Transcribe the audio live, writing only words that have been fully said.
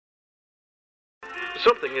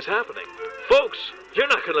Something is happening. Folks, you're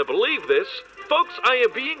not going to believe this. Folks, I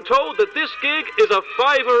am being told that this gig is a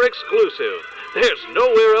Fiverr exclusive. There's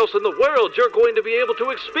nowhere else in the world you're going to be able to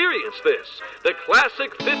experience this. The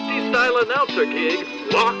classic 50s style announcer gig,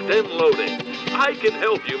 locked and loaded. I can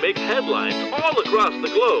help you make headlines all across the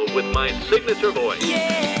globe with my signature voice.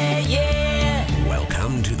 Yeah, yeah.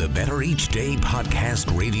 Welcome to the Better Each Day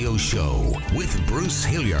podcast radio show with Bruce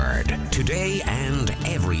Hilliard. Today and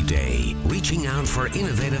every day, reaching out for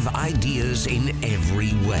innovative ideas in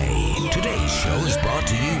every way. Today's show is brought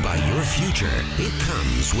to you by your future. It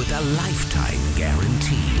comes with a lifetime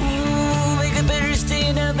guarantee. Ooh, make it better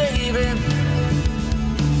stay now, baby.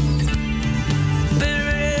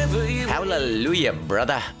 Wherever you Hallelujah,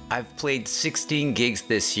 brother. I've played 16 gigs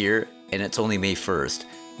this year, and it's only May 1st.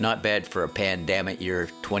 Not bad for a pandemic year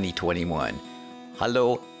 2021.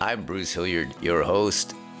 Hello, I'm Bruce Hilliard, your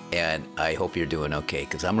host, and I hope you're doing okay,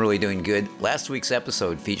 because I'm really doing good. Last week's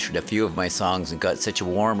episode featured a few of my songs and got such a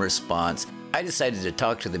warm response, I decided to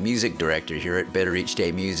talk to the music director here at Better Each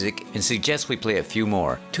Day Music and suggest we play a few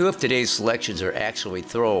more. Two of today's selections are actually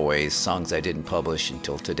throwaways, songs I didn't publish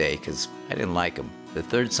until today because I didn't like them. The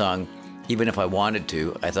third song, even if I wanted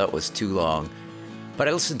to, I thought was too long, but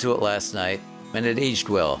I listened to it last night and it aged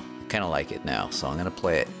well. I kind of like it now, so I'm going to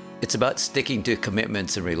play it. It's about sticking to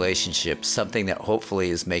commitments and relationships, something that hopefully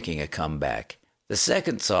is making a comeback. The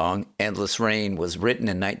second song, Endless Rain, was written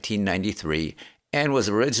in 1993 and was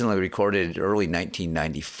originally recorded in early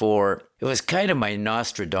 1994. It was kind of my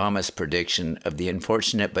Nostradamus prediction of the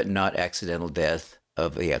unfortunate but not accidental death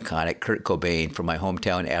of the iconic Kurt Cobain from my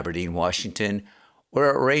hometown Aberdeen, Washington, where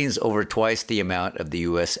it rains over twice the amount of the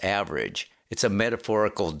U.S. average. It's a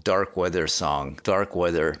metaphorical dark weather song, dark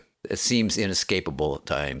weather that seems inescapable at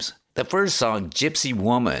times. The first song, Gypsy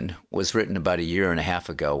Woman, was written about a year and a half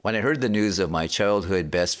ago when I heard the news of my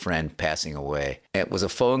childhood best friend passing away. It was a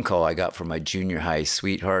phone call I got from my junior high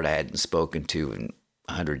sweetheart I hadn't spoken to in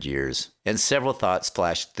 100 years. And several thoughts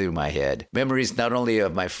flashed through my head. Memories not only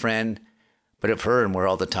of my friend, but of her and where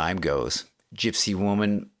all the time goes. Gypsy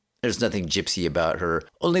Woman, there's nothing gypsy about her.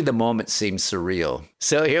 Only the moment seems surreal.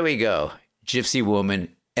 So here we go. Gypsy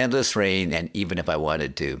Woman, Endless Rain, and Even If I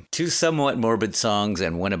Wanted To. Two somewhat morbid songs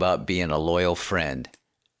and one about being a loyal friend.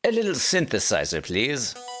 A little synthesizer,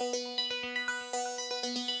 please.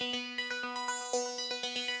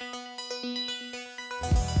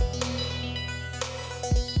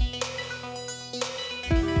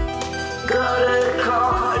 got a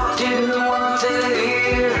call I didn't want to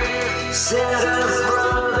hear. Said a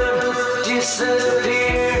brother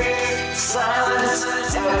disappeared. Silence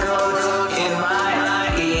echoed in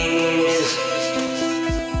my ears.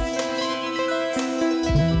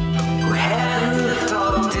 We hadn't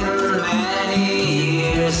talked in many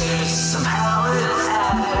years. Somehow it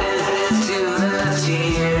added to the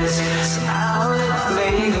tears. Somehow it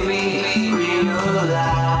made me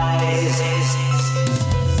realize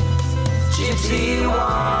Gypsy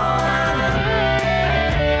Woman,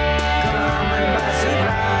 coming by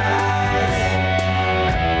surprise,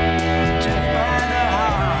 took by the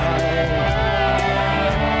heart,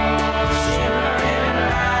 shimmering in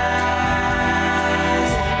her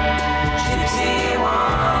eyes. Gypsy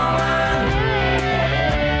Woman,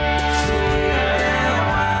 sweeter than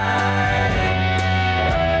wine,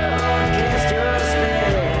 oh, kissed your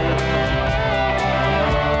spell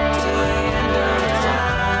till the end of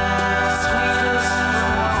time.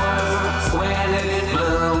 When it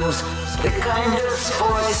blooms, the kindest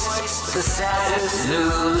voice, the saddest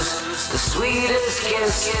news, the sweetest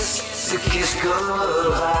kiss, the kiss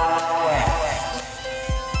goodbye.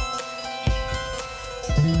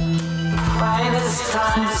 The finest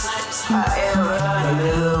times I ever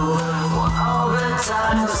knew were all the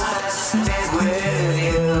times I stayed with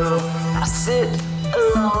you. I sit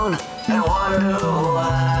alone and wonder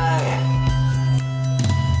why.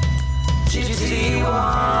 Gypsy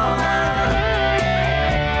Woman,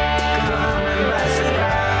 coming by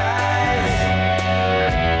surprise,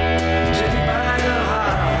 took by the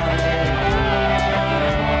heart,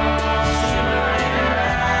 shimmering in her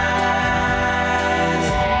eyes.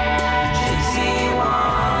 Gypsy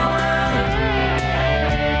Woman,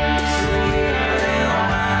 sweeter than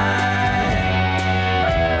wine,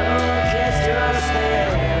 oh, kissed your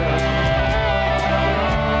spell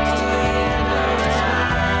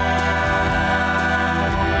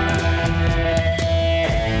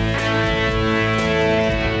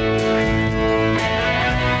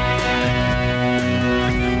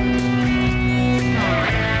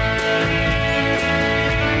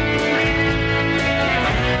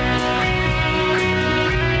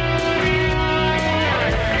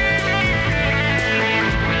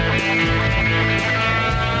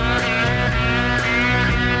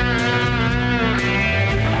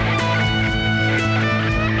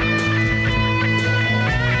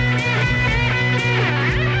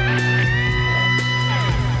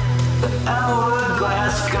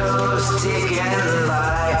Hourglass goes ticking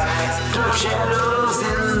by. Dark shadows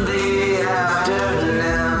in the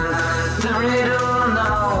afternoon. The riddle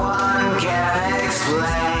no one can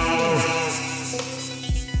explain.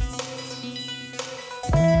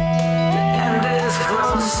 The end is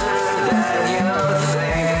closer than you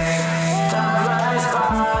think. Time flies by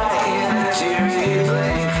in a teary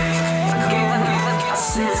blink. Again,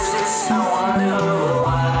 I wonder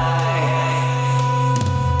why.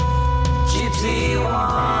 Gypsy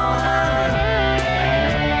woman,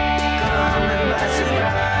 coming by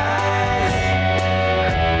surprise.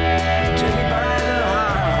 Took me by the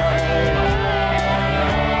heart,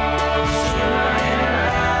 shiver in her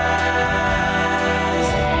eyes.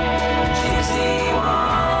 Gypsy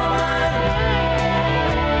woman,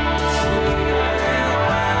 sweeter than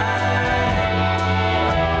wine.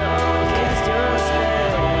 Cast your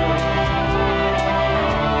spell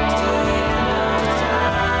till the end of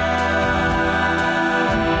time.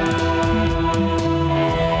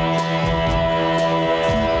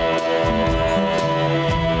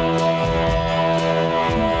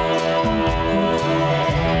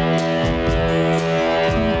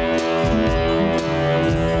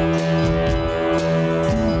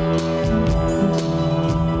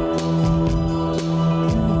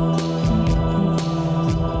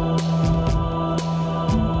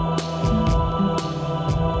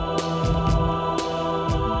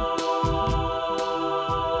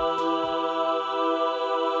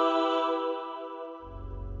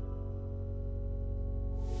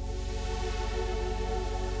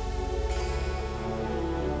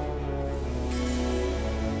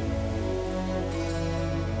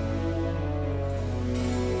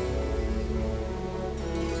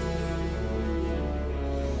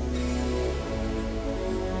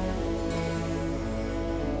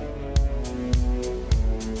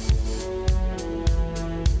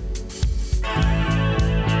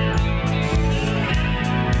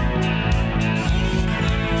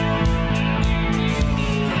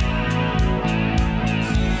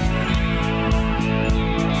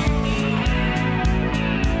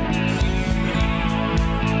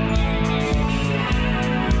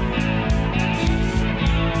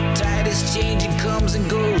 Tide is changing, comes and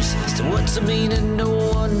goes. So what's the meaning? No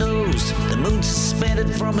one knows. The moon's suspended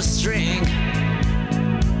from a string.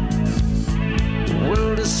 The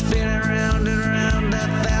world is spinning round and round. I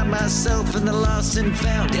found myself in the lost and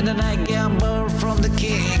found in a nightgown borrowed from the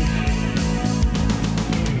king.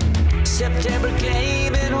 September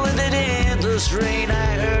came in with an endless rain.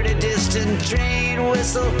 I heard a distant train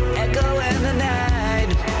whistle echo in the night.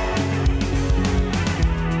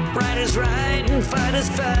 Riders riding, fighters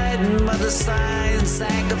fighting, by the signs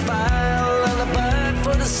sanctify a lullaby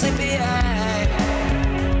for the sleepy eye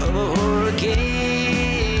of a hurricane.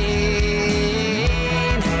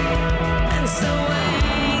 And so I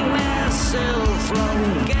hang myself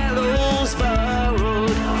from gallows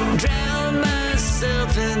borrowed, drown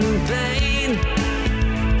myself in pain,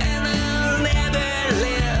 and I'll never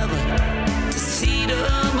live to see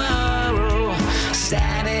tomorrow.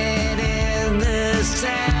 Standing in this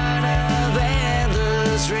town of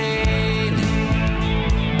endless rain.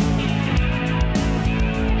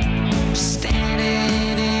 Standing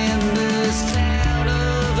in this town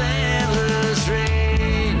of endless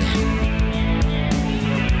rain.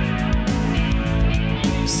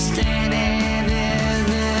 Standing in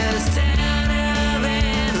this town of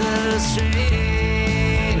endless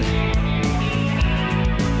rain.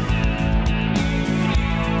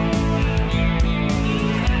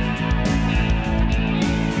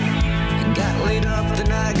 Got laid off,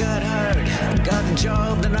 then I got hired. Got a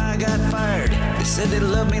job, then I got fired. They said they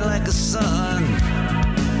loved me like a son.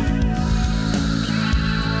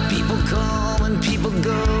 People come and people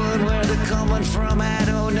go, and where they're coming from, I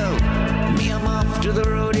don't know. Me, I'm off to the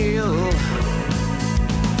rodeo.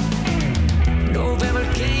 November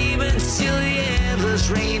came until the endless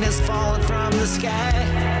rain has fallen from the sky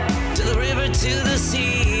to the river, to the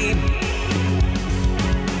sea.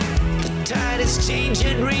 Tide is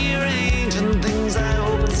changing, rearranging things. I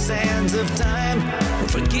hope the sands of time will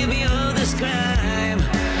forgive me all this crime.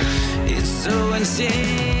 It's so insane.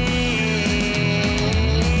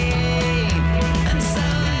 And so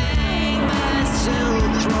I hang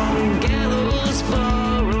myself from gallows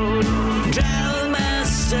borrowed, drown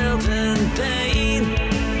myself in pain.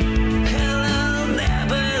 Hell, I'll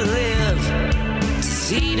never live to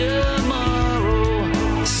see tomorrow.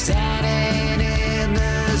 Standing in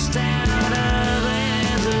this town of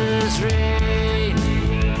endless rain.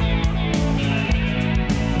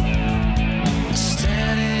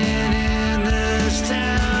 Standing in this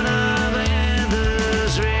town of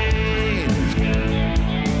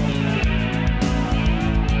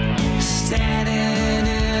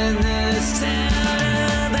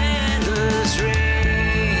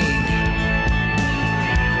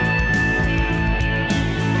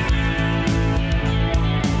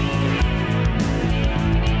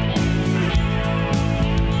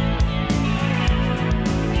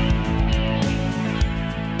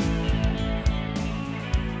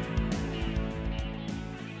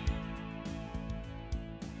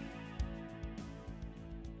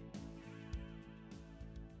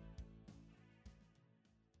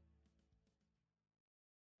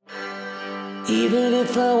Even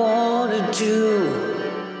if I wanted to,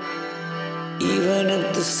 even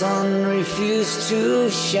if the sun refused to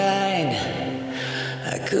shine,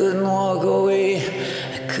 I couldn't walk away,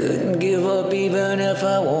 I couldn't give up even if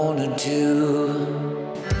I wanted to.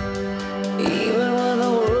 Even when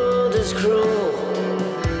the world is cruel,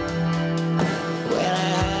 when I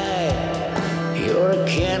hide, you're a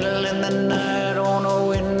candle in the night on a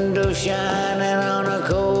window shining on a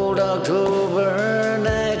cold October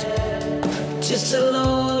night. Just a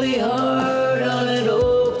lonely heart on an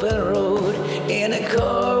open road in a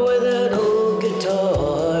car with an old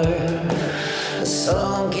guitar. A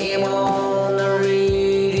song came on the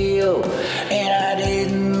radio and I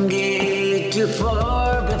didn't get too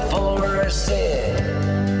far before I said,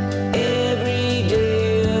 every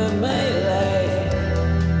day of my life,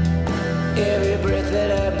 every breath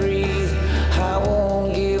that I breathe, I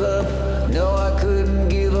won't give up. No, I couldn't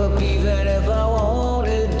give up even if I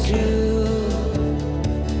wanted to.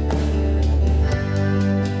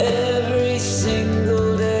 Every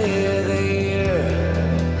single day of the year,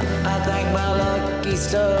 I thank my lucky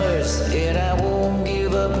stars, and I won't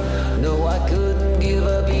give up. No, I couldn't give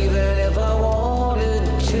up even if I wanted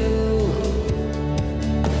to.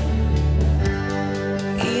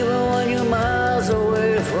 Even when you're miles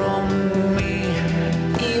away from me,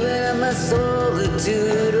 even in my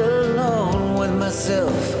solitude alone with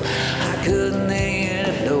myself, I couldn't hang it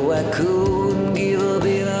up. No, I couldn't give up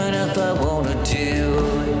even if I wanted to.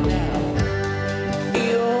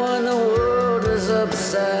 Even when the world is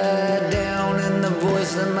upside down and the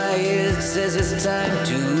voice in my head says it's time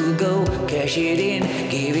to go, cash it in,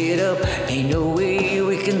 give it up. Ain't no way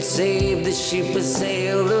we can save the ship has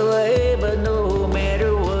sailed away, but no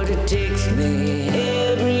matter what it takes me,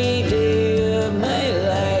 every day of my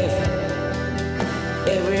life,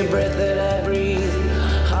 every breath that I breathe,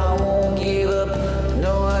 I won't give up.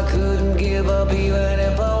 No, I couldn't give up even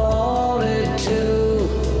if I wanted to.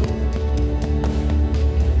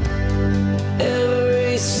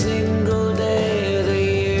 Every single day of the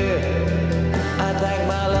year, I thank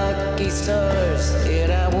my lucky stars,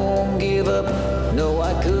 and I won't give up. No,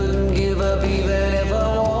 I couldn't give up even if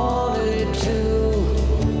I wanted to.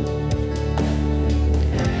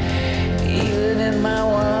 Even in my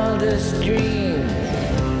wildest dream,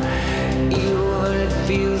 even when it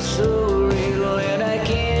feels so real and I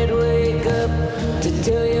can't wake up to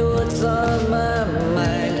tell you what's on my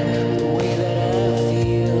mind, the way that I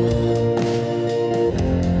feel.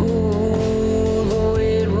 Ooh, the way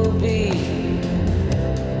it will be,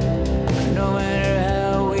 no matter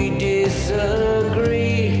how we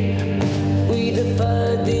disagree.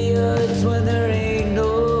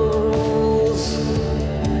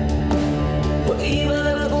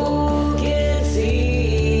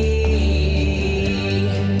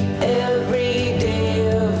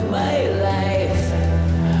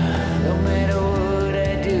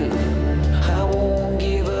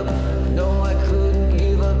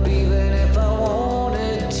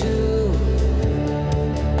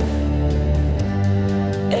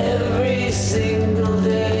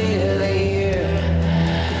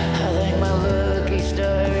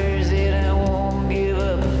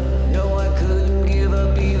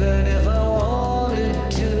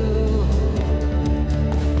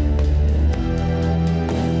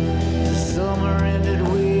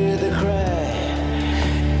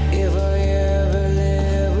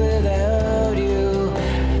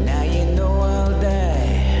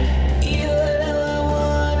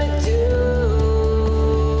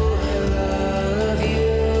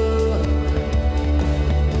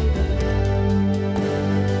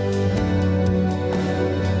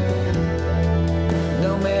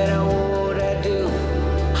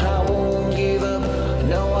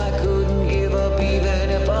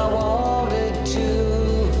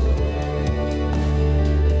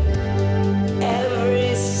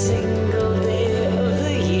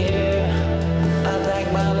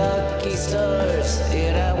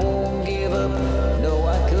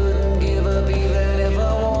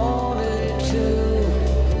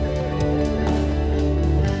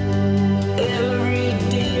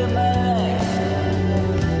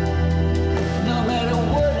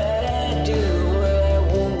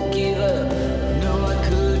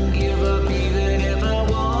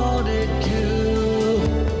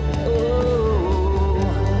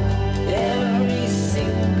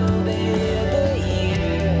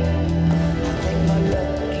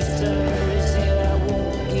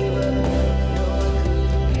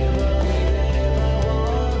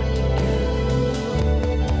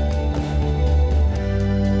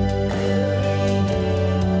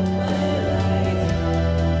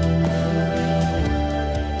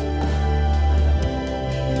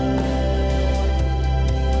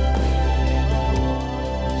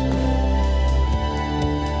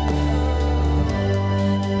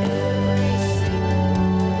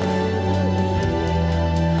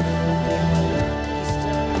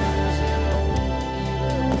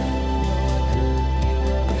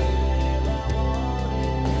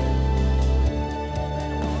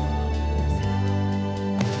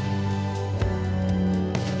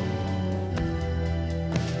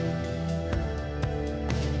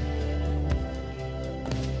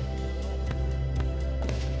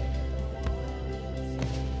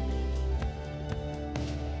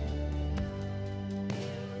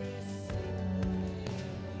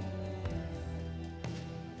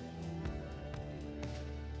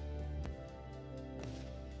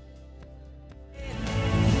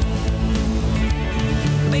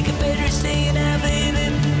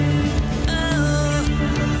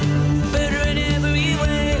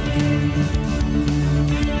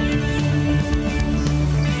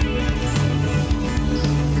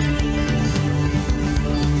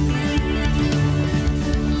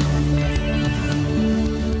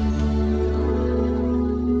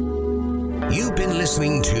 You've been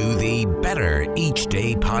listening to the Better Each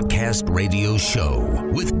Day podcast radio show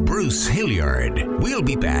with Bruce Hilliard. We'll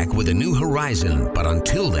be back with a new horizon, but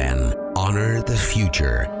until then, honor the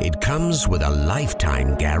future. It comes with a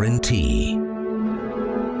lifetime guarantee.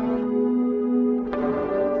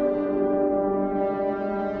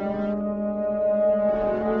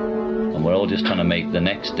 And we're all just trying to make the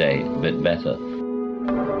next day a bit better.